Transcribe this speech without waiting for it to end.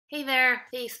Hey there,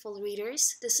 faithful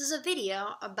readers. This is a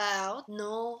video about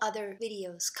no other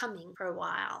videos coming for a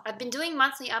while. I've been doing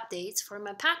monthly updates for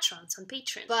my patrons on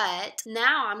Patreon, but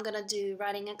now I'm gonna do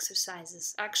writing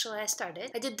exercises. Actually,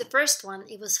 I did the first one.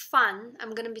 It was fun.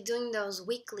 I'm gonna be doing those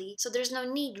weekly, so there's no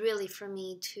need really for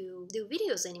me to do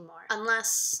videos anymore,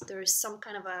 unless there's some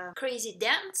kind of a crazy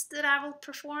dance that I will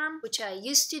perform, which I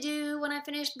used to do when I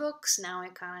finished books. Now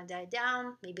it kind of died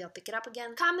down. Maybe I'll pick it up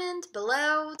again. Comment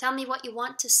below. Tell me what you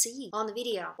want to see on the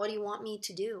video. What do you want me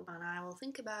to do? And I will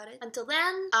think about it. Until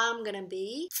then, I'm gonna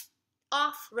be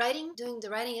off writing, doing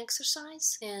the writing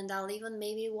exercise, and I'll even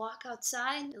maybe walk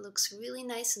outside. It looks really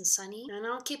nice and sunny, and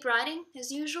I'll keep writing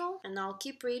as usual, and I'll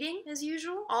keep reading as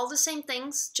usual. All the same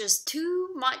things, just too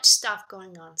much stuff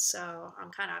going on, so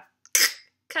I'm kind of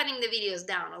cutting the videos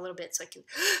down a little bit so I can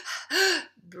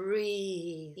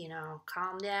breathe,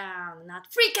 calm down, not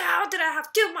freak out that I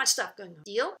have too much stuff going on.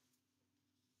 Deal?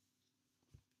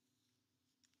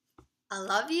 I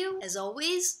love you, as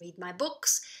always. Read my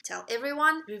books, tell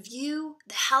everyone, review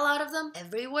the hell out of them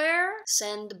everywhere.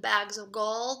 Send bags of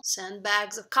gold, send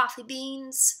bags of coffee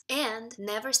beans, and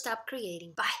never stop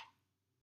creating. Bye.